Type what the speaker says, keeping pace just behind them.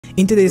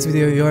In today's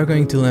video you are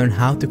going to learn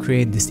how to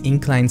create this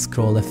inclined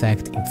scroll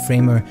effect in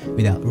Framer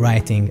without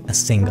writing a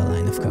single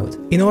line of code.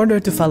 In order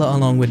to follow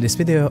along with this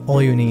video,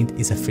 all you need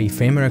is a free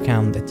Framer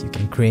account that you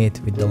can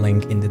create with the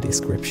link in the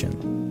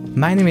description.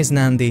 My name is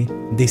Nandi,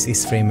 this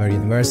is Framer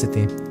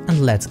University, and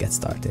let's get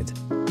started.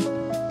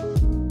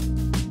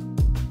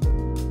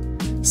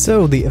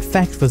 So the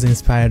effect was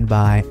inspired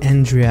by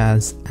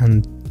Andreas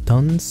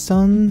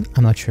Antonsson.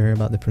 I'm not sure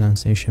about the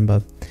pronunciation,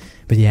 but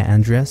yeah,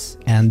 Andreas.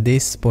 And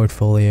this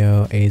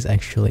portfolio is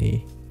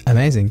actually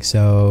amazing.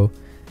 So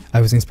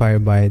I was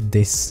inspired by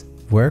this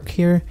work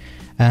here,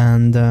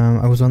 and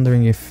I was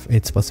wondering if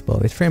it's possible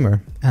with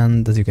Framer.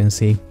 And as you can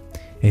see,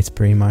 it's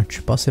pretty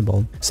much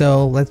possible.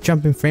 So let's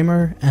jump in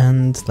Framer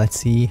and let's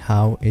see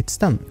how it's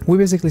done. We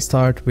basically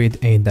start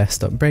with a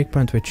desktop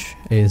breakpoint, which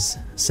is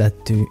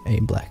set to a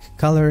black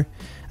color.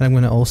 And I'm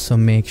gonna also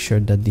make sure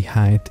that the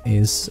height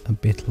is a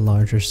bit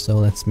larger, so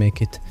let's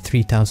make it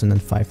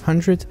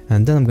 3500.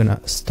 And then I'm gonna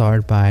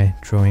start by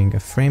drawing a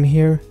frame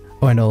here.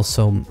 Oh, and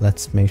also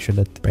let's make sure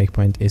that the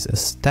breakpoint is a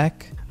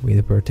stack with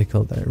a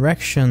vertical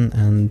direction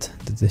and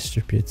the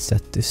distribute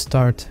set to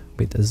start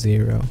with a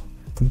 0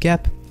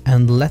 gap.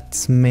 And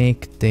let's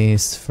make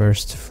this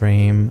first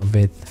frame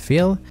with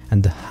fill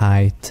and the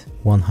height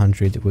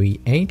 100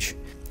 VH.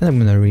 And I'm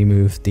gonna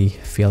remove the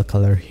fill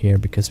color here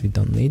because we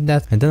don't need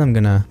that. And then I'm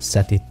gonna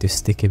set it to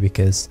sticky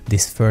because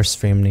this first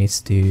frame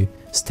needs to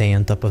stay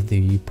on top of the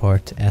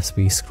viewport as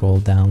we scroll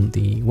down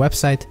the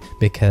website,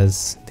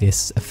 because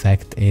this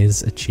effect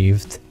is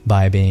achieved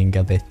by being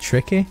a bit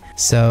tricky.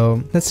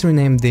 So let's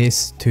rename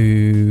this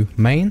to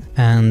main,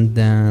 and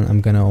then I'm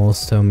gonna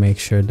also make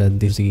sure that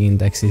the Z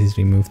index is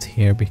removed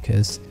here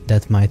because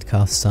that might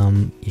cause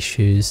some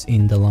issues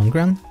in the long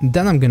run.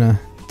 Then I'm gonna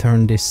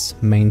turn this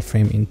main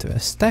frame into a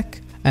stack.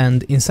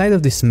 And inside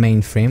of this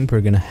main frame, we're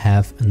gonna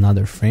have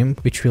another frame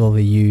which will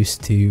be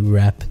used to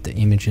wrap the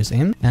images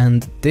in.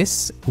 And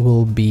this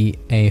will be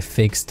a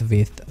fixed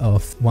width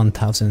of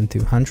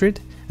 1200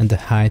 and the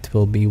height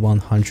will be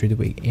 100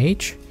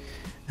 VH,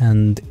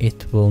 and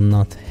it will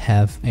not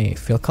have a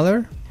fill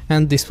color.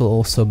 And this will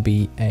also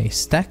be a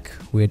stack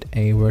with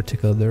a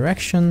vertical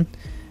direction.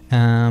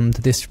 The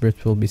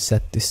distribute will be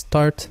set to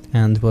start,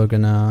 and we're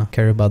gonna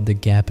care about the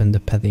gap and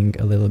the padding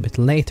a little bit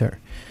later.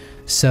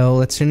 So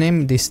let's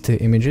rename this to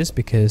images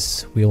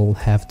because we'll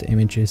have the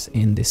images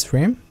in this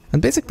frame.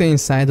 And basically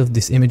inside of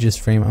this images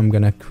frame, I'm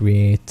gonna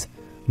create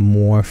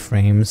more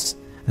frames,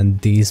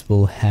 and these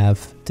will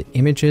have the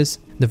images.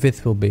 The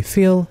width will be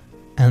fill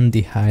and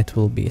the height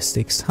will be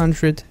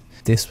 600.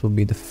 This will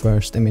be the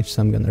first image,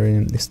 so I'm gonna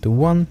rename this to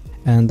 1.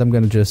 And I'm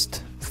gonna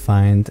just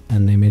find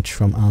an image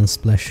from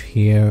Unsplash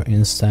here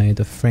inside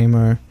of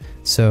Framer.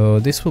 So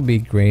this will be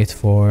great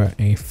for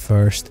a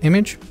first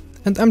image.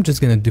 And I'm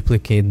just gonna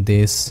duplicate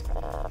this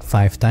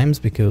 5 times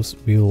because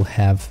we will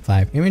have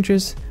 5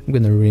 images. I'm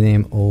gonna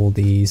rename all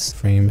these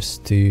frames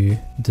to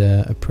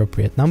the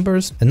appropriate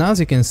numbers. And now as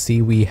you can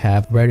see, we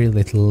have very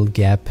little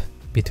gap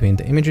between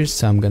the images,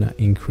 so I'm gonna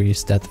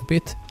increase that a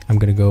bit. I'm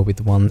gonna go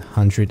with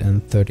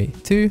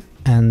 132,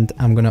 and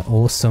I'm gonna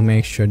also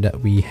make sure that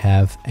we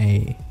have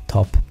a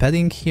top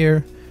padding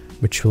here,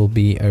 which will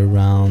be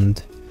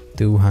around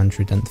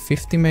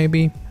 250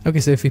 maybe.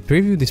 Okay, so if we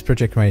preview this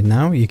project right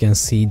now, you can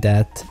see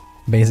that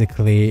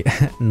basically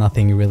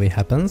nothing really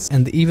happens,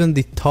 and even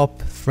the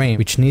top frame,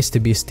 which needs to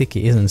be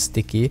sticky, isn't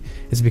sticky.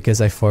 It's because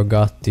I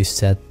forgot to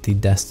set the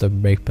desktop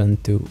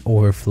breakpoint to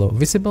overflow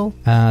visible.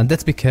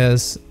 That's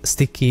because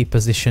sticky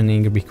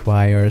positioning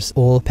requires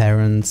all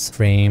parents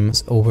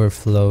frames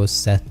overflow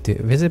set to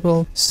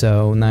visible.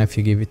 So now if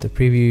you give it a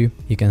preview,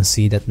 you can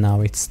see that now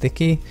it's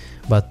sticky,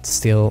 but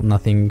still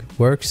nothing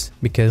works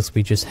because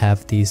we just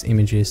have these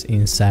images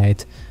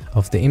inside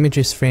of the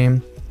images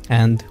frame,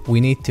 and we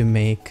need to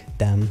make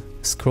them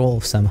scroll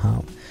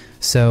somehow.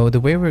 So the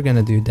way we're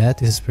gonna do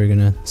that is we're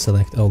gonna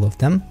select all of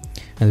them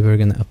and we're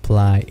gonna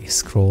apply a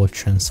scroll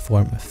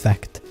transform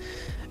effect.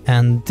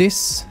 And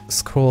this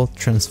scroll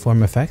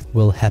transform effect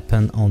will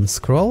happen on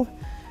scroll,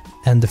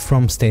 and the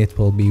from state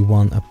will be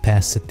 1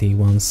 opacity,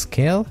 1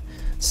 scale.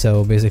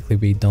 So basically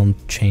we don't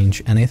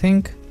change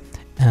anything.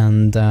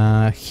 And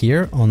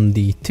here on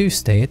the to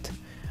state,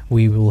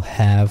 we will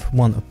have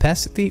 1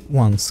 opacity,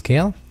 1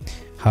 scale.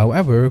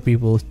 However, we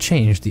will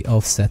change the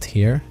offset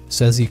here.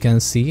 So as you can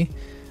see,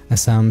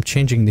 as I'm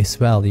changing this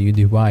value,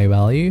 the Y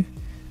value,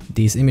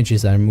 these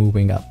images are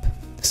moving up.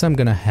 So I'm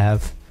gonna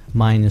have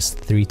minus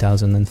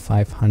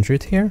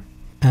 3500 here.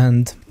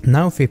 And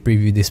now if we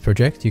preview this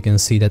project, you can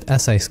see that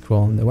as I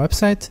scroll on the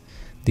website,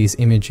 these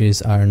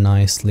images are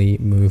nicely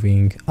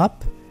moving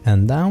up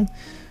and down.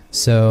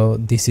 So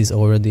this is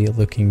already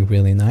looking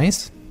really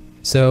nice.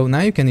 So now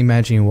you can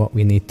imagine what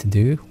we need to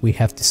do. We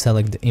have to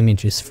select the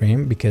images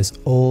frame because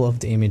all of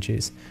the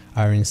images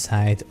are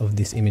inside of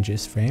this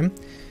images frame.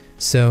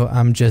 So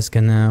I'm just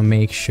gonna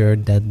make sure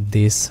that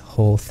this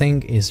whole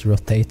thing is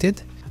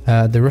rotated.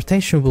 The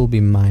rotation will be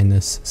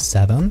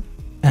 -7.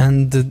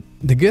 And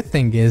the good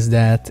thing is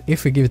that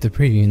if we give it a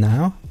preview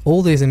now,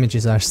 all these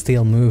images are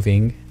still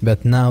moving,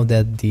 but now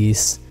that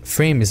this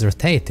frame is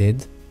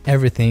rotated,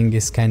 everything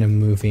is kind of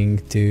moving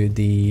to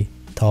the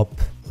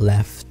top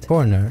left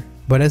corner.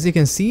 But as you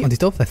can see on the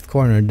top left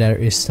corner, there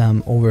is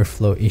some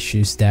overflow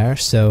issues there,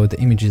 so the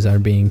images are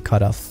being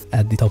cut off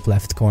at the top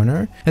left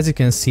corner. As you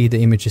can see,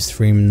 the images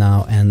frame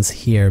now ends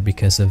here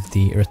because of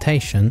the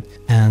rotation,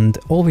 and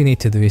all we need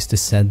to do is to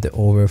set the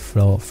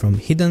overflow from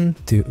hidden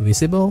to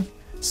visible,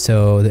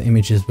 so the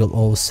images will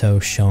also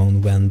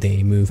shown when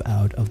they move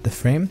out of the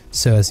frame.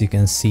 So as you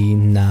can see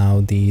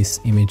now, these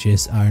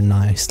images are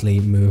nicely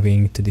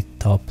moving to the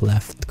top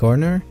left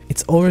corner.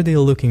 It's already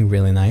looking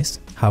really nice.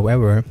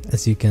 However,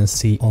 as you can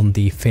see on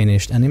the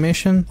finished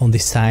animation, on the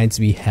sides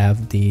we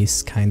have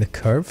this kind of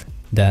curve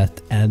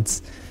that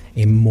adds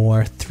a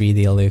more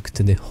 3D look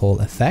to the whole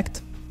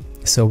effect.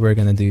 So we're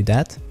gonna do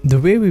that. The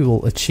way we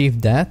will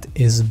achieve that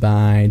is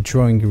by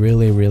drawing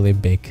really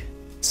big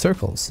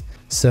circles.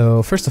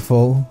 So first of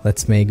all,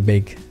 let's make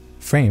big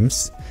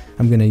frames.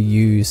 I'm gonna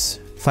use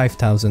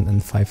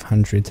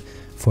 5500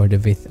 for the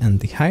width and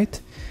the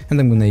height, and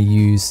I'm gonna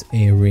use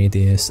a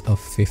radius of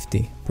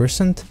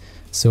 50%.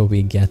 So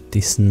we get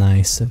this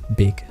nice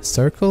big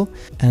circle,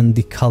 and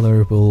the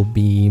color will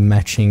be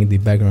matching the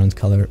background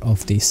color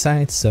of the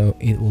side, so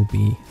it will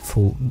be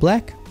full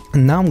black.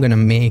 And now I'm gonna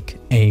make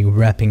a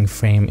wrapping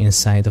frame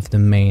inside of the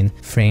main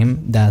frame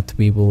that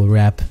we will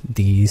wrap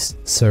these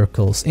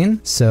circles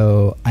in.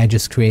 So I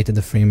just created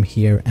a frame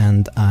here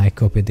and I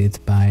copied it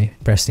by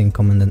pressing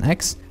Command and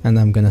X, and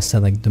I'm gonna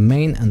select the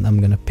main and I'm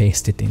gonna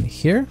paste it in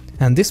here.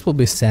 And this will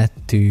be set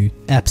to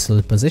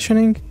absolute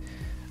positioning.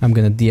 I'm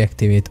gonna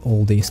deactivate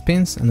all these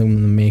pins, and I'm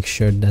gonna make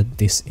sure that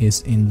this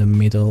is in the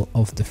middle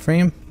of the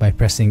frame by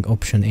pressing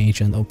Option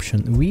H and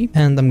Option V.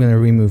 And I'm gonna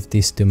remove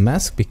this to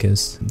mask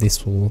because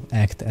this will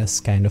act as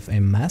kind of a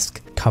mask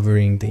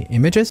covering the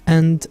images.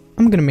 And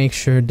I'm gonna make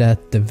sure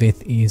that the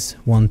width is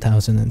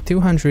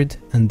 1200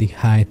 and the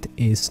height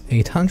is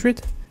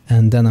 800.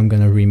 And then I'm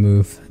gonna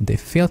remove the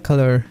fill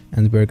color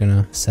and we're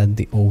gonna set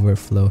the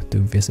overflow to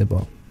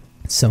visible.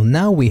 So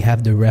now we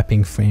have the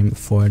wrapping frame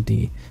for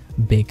the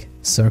big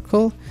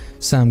circle.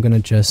 So I'm gonna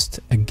just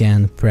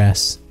again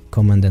press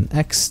Command and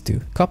X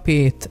to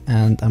copy it,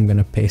 and I'm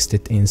gonna paste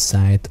it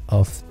inside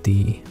of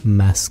the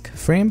mask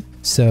frame.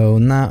 So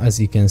now as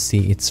you can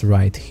see, it's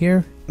right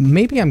here.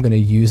 Maybe I'm gonna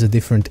use a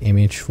different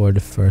image for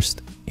the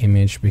first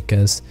image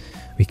because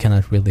we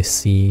cannot really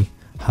see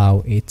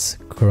how it's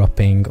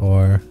cropping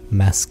or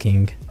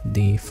masking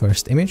the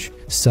first image.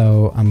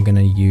 So I'm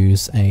gonna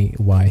use a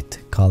white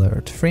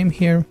colored frame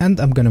here, and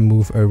I'm gonna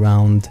move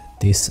around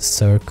this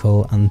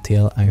circle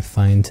until I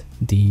find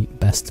the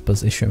best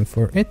position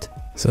for it.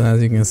 So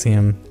as you can see,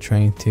 I'm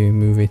trying to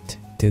move it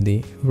to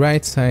the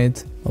right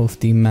side of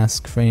the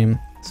mask frame.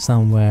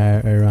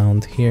 Somewhere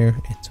around here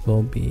it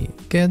will be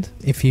good.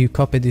 If you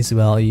copy these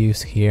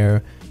values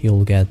here,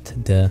 you'll get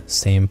the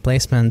same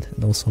placement,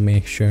 and also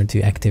make sure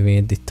to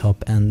activate the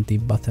top and the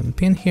bottom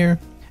pin here.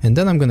 And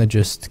then I'm gonna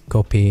just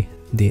copy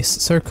this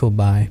circle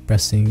by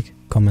pressing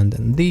Command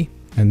and D,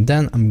 and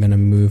then I'm gonna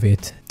move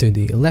it to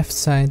the left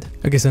side.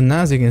 Okay, so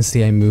now as you can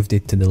see, I moved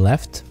it to the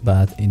left,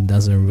 but it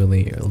doesn't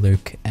really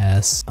look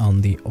as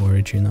on the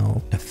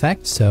original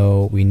effect.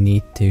 So we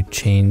need to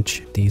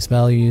change these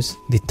values.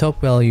 The top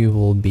value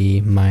will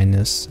be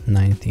minus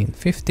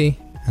 1950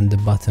 and the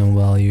bottom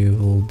value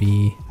will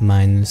be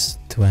minus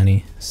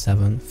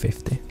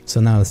 2750. So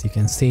now as you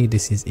can see,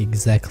 this is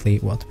exactly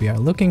what we are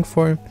looking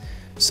for.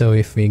 So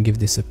if we give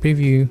this a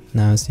preview,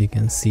 now as you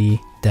can see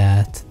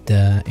that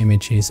the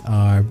images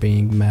are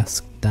being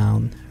masked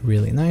down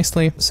really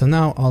nicely. So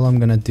now all I'm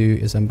gonna do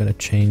is I'm gonna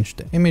change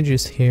the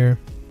images here.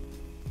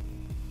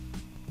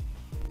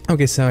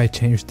 Okay, so I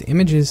changed the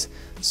images.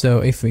 So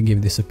if we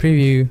give this a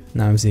preview,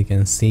 now as you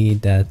can see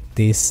that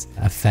this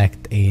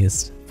effect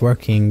is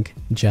working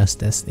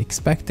just as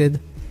expected.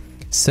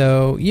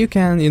 So you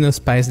can,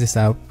 spice this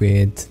up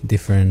with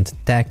different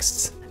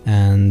texts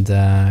and,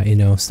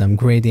 some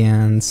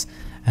gradients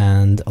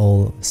and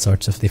all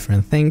sorts of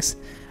different things.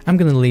 I'm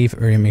gonna leave a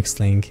remix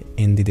link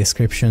in the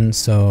description,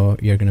 so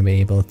you're gonna be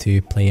able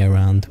to play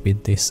around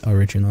with this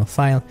original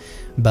file.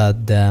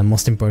 But the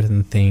most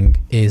important thing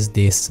is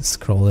this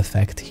scroll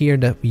effect here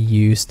that we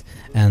used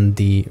and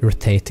the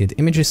rotated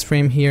images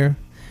frame here.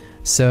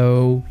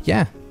 So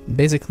yeah,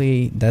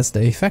 basically that's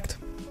the effect.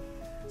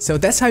 So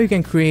that's how you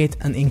can create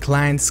an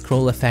inclined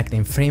scroll effect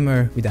in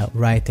Framer without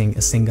writing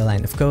a single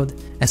line of code.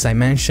 As I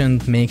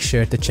mentioned, make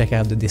sure to check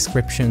out the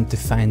description to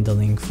find the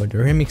link for the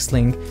Remix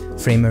link,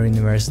 Framer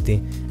University,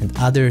 and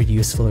other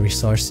useful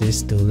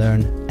resources to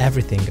learn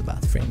everything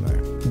about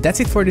Framer. That's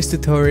it for this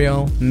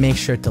tutorial. Make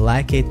sure to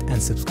like it and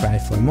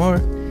subscribe for more,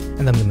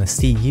 and I'm gonna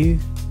see you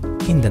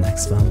in the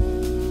next one.